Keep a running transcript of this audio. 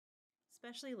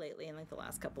Especially lately in like the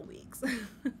last couple weeks.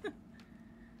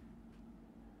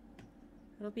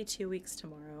 It'll be 2 weeks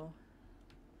tomorrow.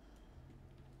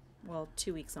 Well,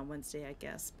 2 weeks on Wednesday, I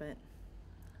guess, but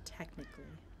technically.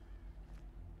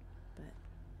 But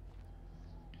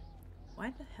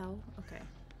why the hell? Okay.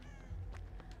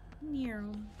 Near.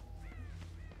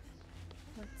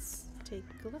 Let's take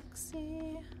a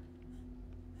look-see.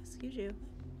 Excuse you.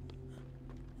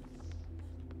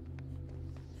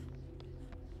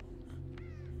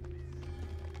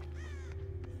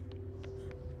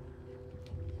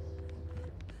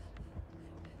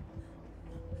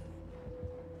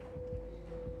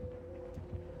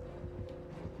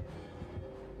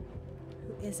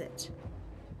 Who is it?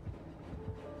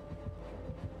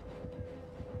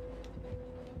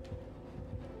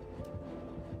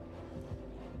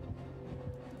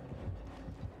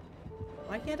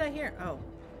 Why can't I hear? Oh.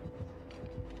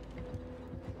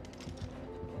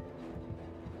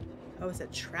 Oh, it's a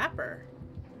trapper.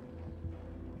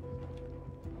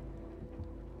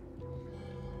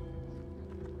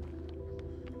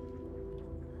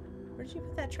 Where'd you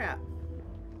put that trap?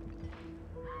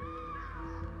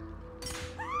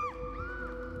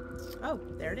 Oh,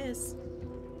 there it is.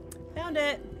 Found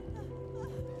it.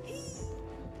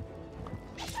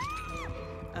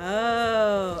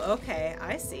 Oh, okay,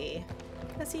 I see.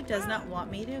 Because he does not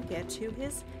want me to get to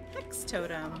his hex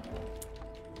totem.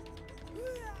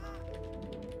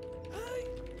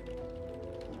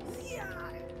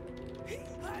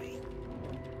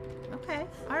 Okay,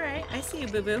 alright, I see you,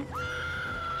 boo-boo.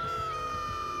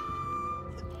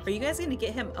 Are you guys gonna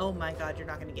get him? Oh my god, you're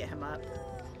not gonna get him up.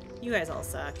 You guys all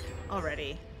suck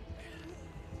already.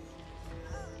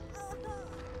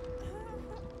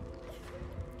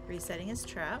 Resetting his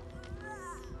trap.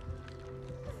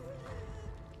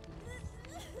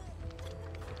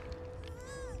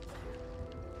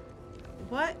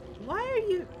 What? Why are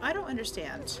you? I don't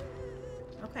understand.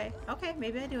 Okay, okay,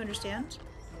 maybe I do understand.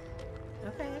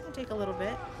 Okay, I can take a little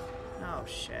bit. Oh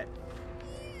shit.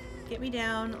 Get me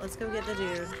down. Let's go get the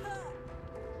dude.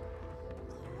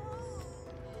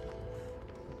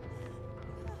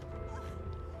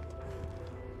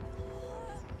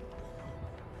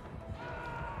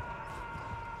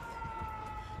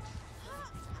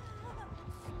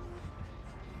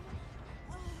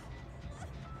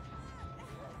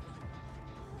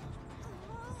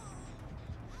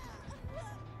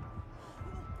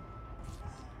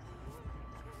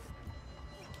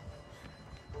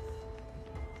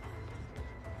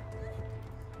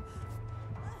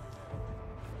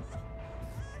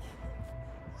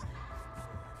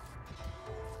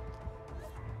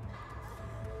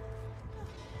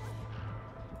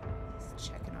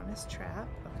 Checking on his trap.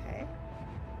 Okay.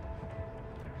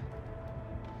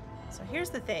 So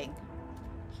here's the thing.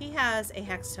 He has a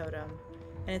hex totem,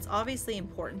 and it's obviously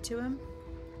important to him.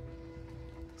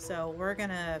 So we're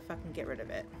gonna fucking get rid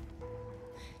of it.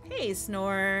 Hey,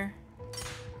 Snore.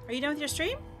 Are you done with your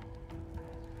stream?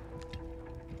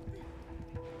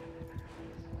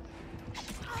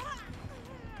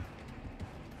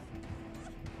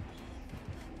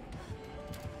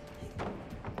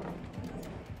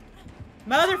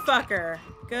 Motherfucker!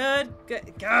 Good.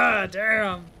 God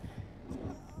damn.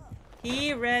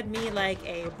 He read me like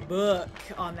a book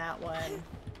on that one.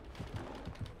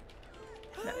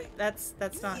 No, that's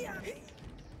not.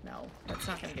 No, that's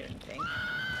not gonna do anything.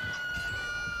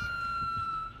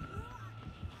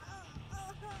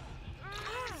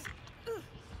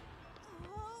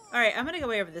 Alright, I'm gonna go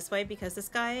way over this way because this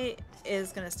guy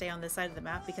is gonna stay on this side of the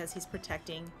map because he's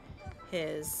protecting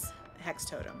his hex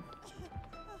totem.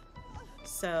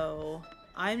 So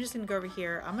I'm just gonna go over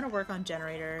here. I'm gonna work on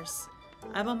generators.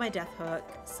 I'm on my death hook,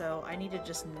 so I need to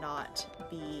just not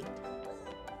be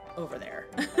over there.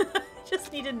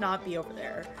 Just need to not be over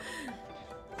there.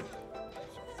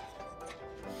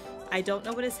 I don't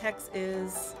know what his hex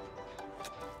is,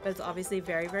 but it's obviously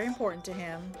very, very important to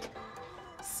him.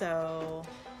 So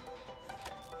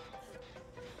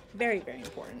very, very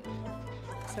important.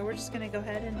 So we're just gonna go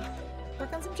ahead and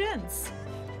work on some gens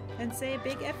and say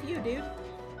big F you, dude.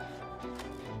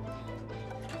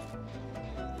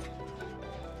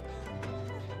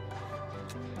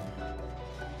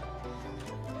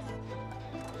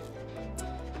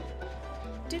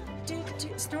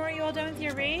 Snore, are you all done with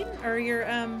your raid? Or your,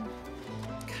 God,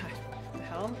 what the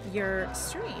hell? Your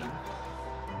stream.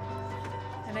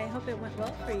 And I hope it went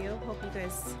well for you. Hope you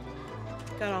guys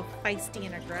got all feisty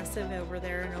and aggressive over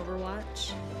there in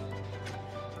Overwatch.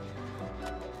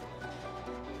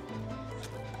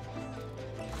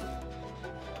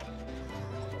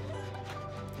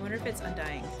 I wonder if it's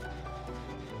undying.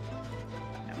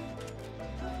 No.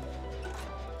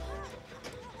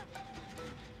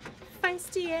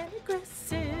 feisty and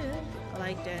aggressive. I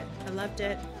liked it. I loved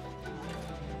it.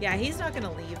 Yeah, he's not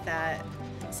gonna leave that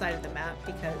side of the map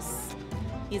because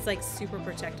he's like super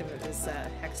protective of his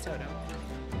hex totem.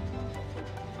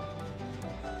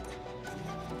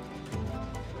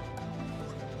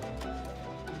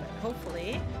 But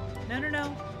hopefully... No, no,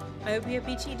 no. I hope you have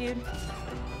BT, dude.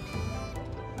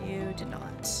 You did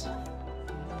not.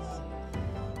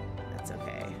 That's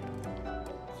okay.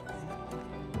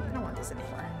 I don't want this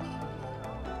anymore.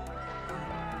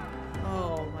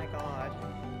 Oh my god.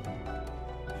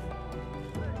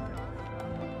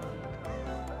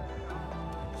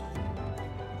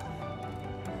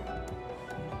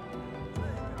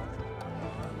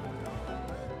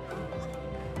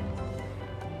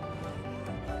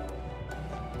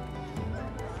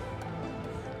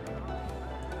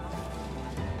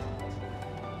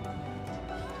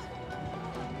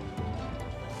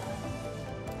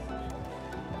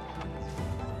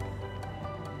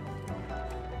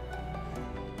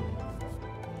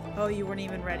 Oh, you weren't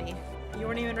even ready. You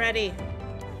weren't even ready.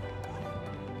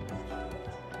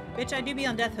 Bitch, I do be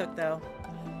on death hook, though.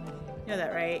 You know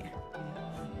that, right?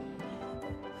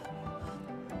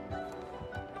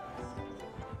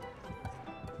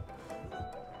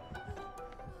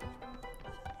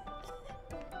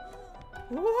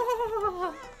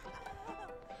 Whoa!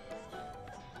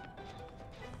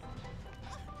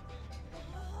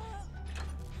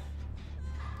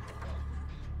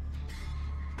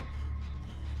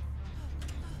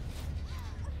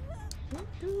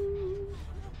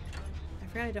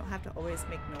 I forgot I don't have to always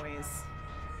make noise.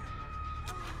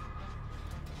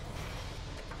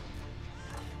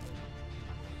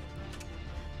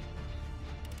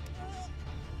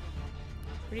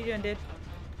 What are you doing, dude?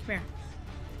 Come here.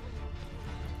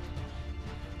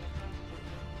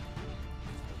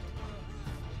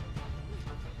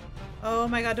 Oh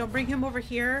my god, don't bring him over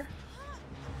here.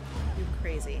 You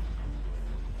crazy.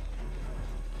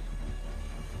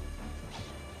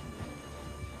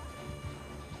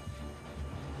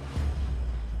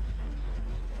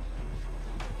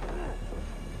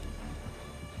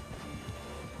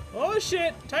 Oh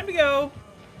shit! Time to go!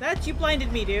 That you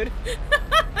blinded me, dude.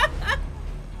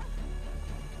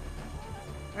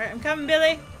 Alright, I'm coming,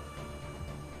 Billy.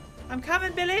 I'm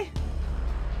coming, Billy.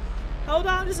 Hold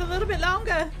on just a little bit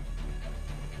longer.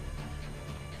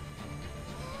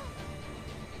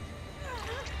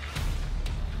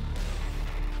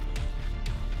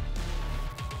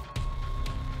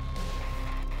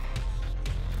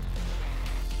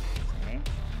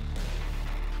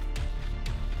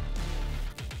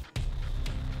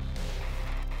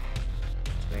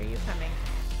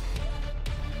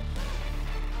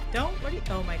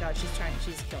 Oh my god, she's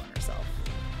killing herself.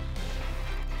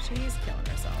 She's killing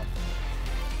herself.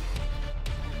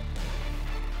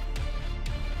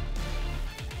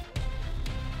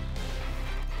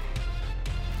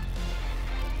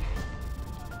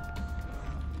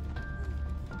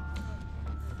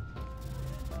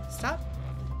 Stop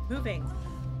moving.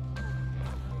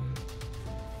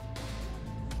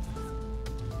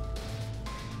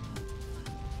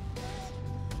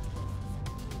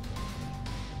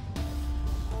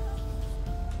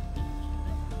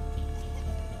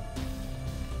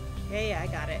 Yeah, I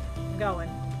got it. I'm going.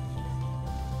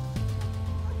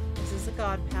 This is a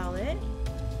god palette.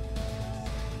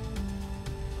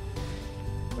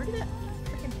 Where did that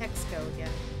freaking hex go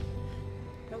again?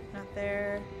 Nope, not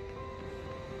there.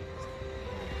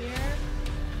 Not here.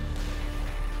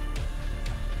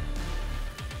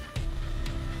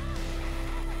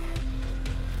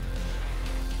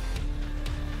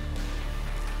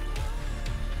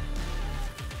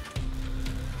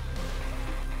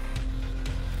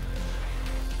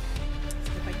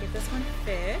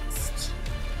 Fixed.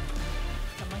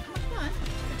 Come on, come on, come on.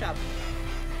 Good job.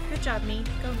 Good job, me.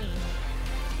 Go me.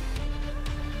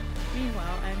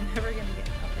 Meanwhile, I'm never gonna get...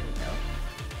 Oh, there we go.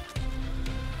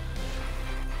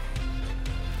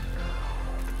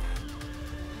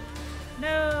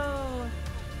 No!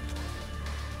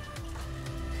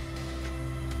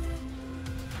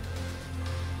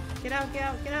 Get out, get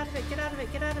out, get out of it, get out of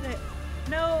it, get out of it.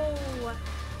 No!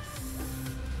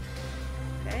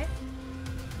 Okay.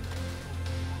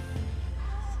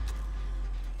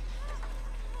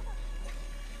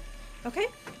 Okay,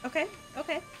 okay,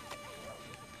 okay.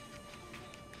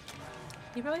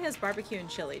 He probably has barbecue and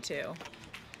chili too.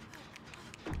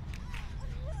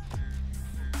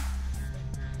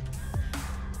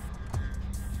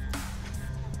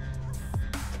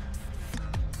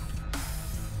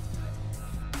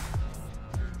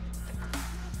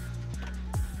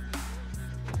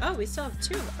 Oh, we still have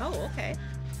two. Oh, okay.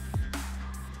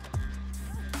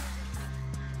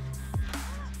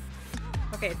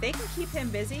 Okay, if they can keep him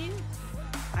busy,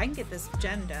 I can get this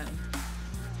gen done.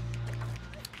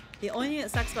 The only thing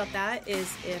that sucks about that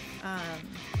is if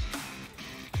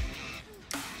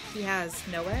he has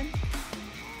no end,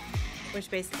 which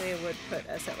basically would put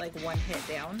us at like 1 hit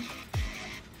down.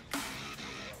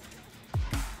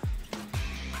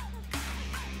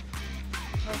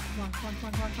 Oh, come on, come on, come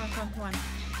on, come on, come on, come on, come on.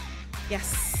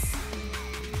 Yes.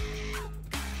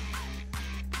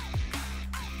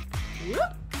 Whoop.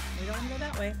 We don't want to go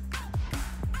that way.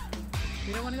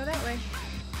 We don't want to go that way.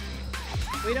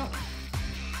 We don't.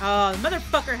 Oh, the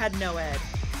motherfucker had no ed.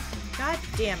 God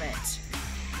damn it.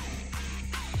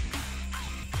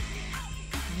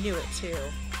 Knew it too.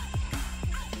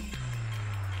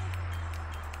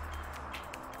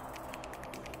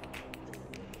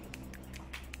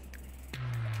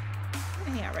 I'm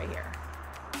gonna hang out right here.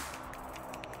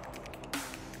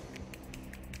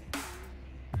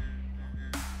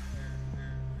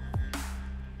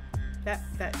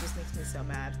 That just makes me so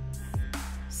mad.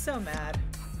 So mad.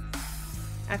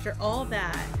 After all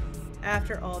that,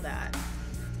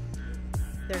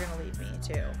 they're gonna leave me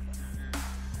too.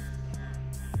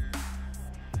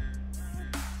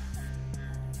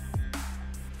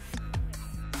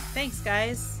 Thanks,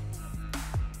 guys.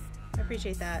 I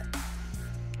appreciate that.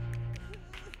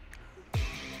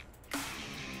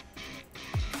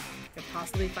 Could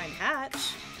possibly find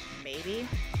Hatch. Maybe.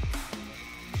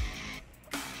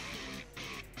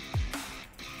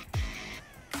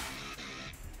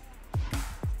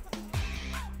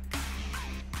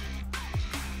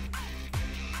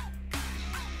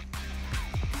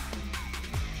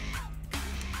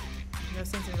 No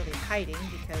sense in really hiding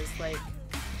because, like,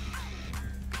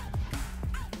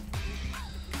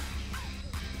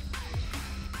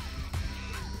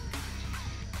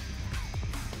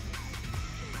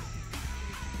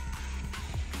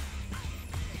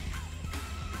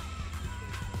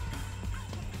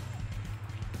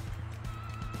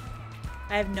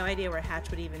 I have no idea where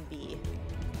Hatch would even be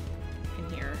in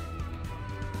here.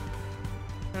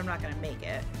 But I'm not gonna make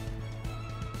it.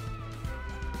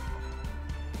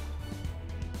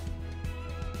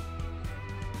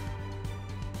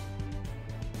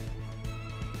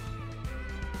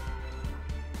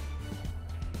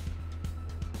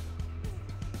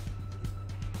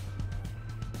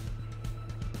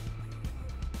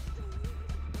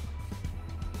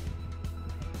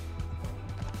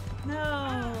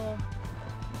 No.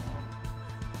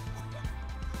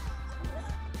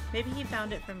 Maybe he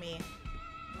found it for me.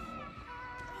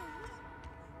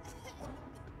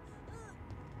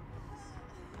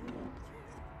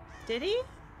 Did he?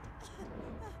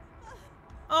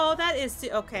 Oh, that is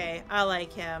okay. I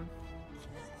like him.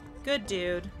 Good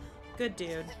dude. Good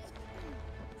dude.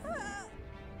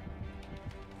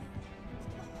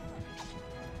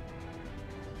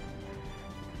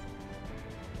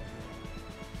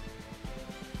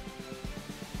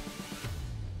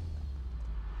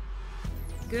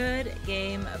 Good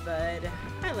game, bud.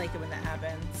 I like it when that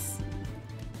happens.